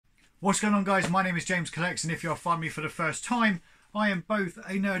What's going on, guys? My name is James Collects, and if you're finding me for the first time, I am both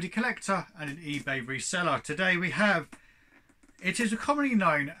a nerdy collector and an eBay reseller. Today we have, it is commonly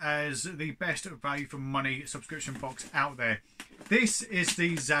known as the best value for money subscription box out there. This is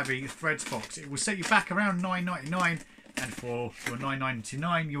the Zavvi Threadbox. It will set you back around $9.99, and for your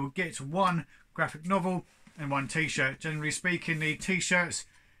 $9.99 you will get one graphic novel and one t-shirt. Generally speaking, the t-shirts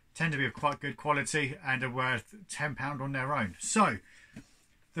tend to be of quite good quality and are worth £10 on their own. So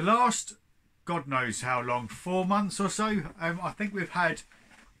the last, God knows how long, 4 months or so, I think we've had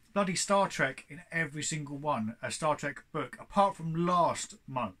bloody Star Trek in every single one, a Star Trek book, apart from last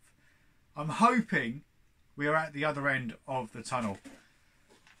month. I'm hoping we are at the other end of the tunnel,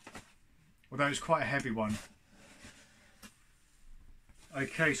 although it's quite a heavy one.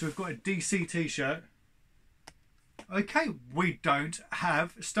 Okay, so we've got a DC t-shirt. Okay, we don't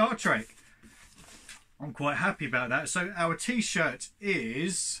have Star Trek. I'm quite happy about that. So our t-shirt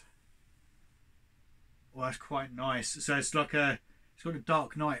is, well, that's quite nice. So it's like it's got a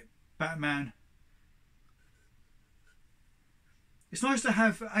Dark Knight Batman. It's nice to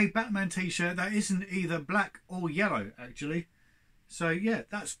have a Batman t-shirt that isn't either black or yellow, actually. So yeah,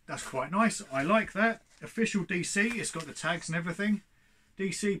 that's quite nice. I like that. Official DC. It's got the tags and everything.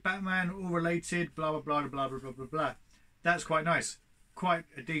 DC, Batman, all related. Blah blah blah blah blah blah blah blah. That's quite nice. Quite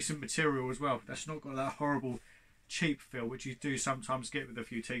a decent material as well. That's not got that horrible cheap feel which you do sometimes get with a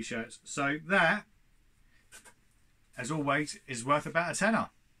few t-shirts. So that, as always, is worth about a tenner.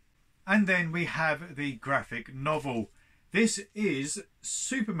 And then we have the graphic novel. This is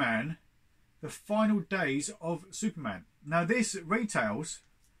Superman, The Final Days of Superman. Now this retails,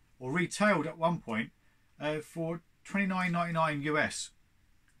 or retailed at one point, for $29.99 US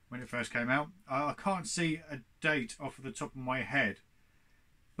when it first came out. I can't see a date off the top of my head,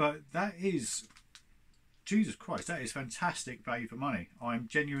 but that is, Jesus Christ, that is fantastic value for money. I'm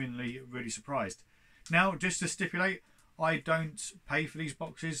genuinely really surprised. Now, just to stipulate, I don't pay for these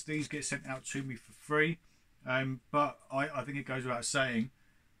boxes. These get sent out to me for free. But I think it goes without saying,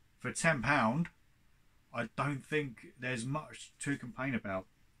 for £10, I don't think there's much to complain about.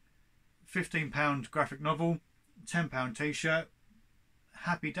 £15 graphic novel, £10 t-shirt.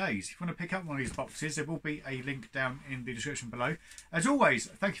 Happy days. If you want to pick up one of these boxes, there will be a link down in the description below. As always,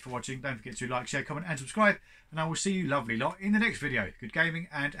 thank you for watching. Don't forget to like, share, comment and subscribe, and I will see you lovely lot in the next video. Good gaming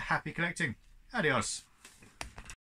and happy collecting. Adios.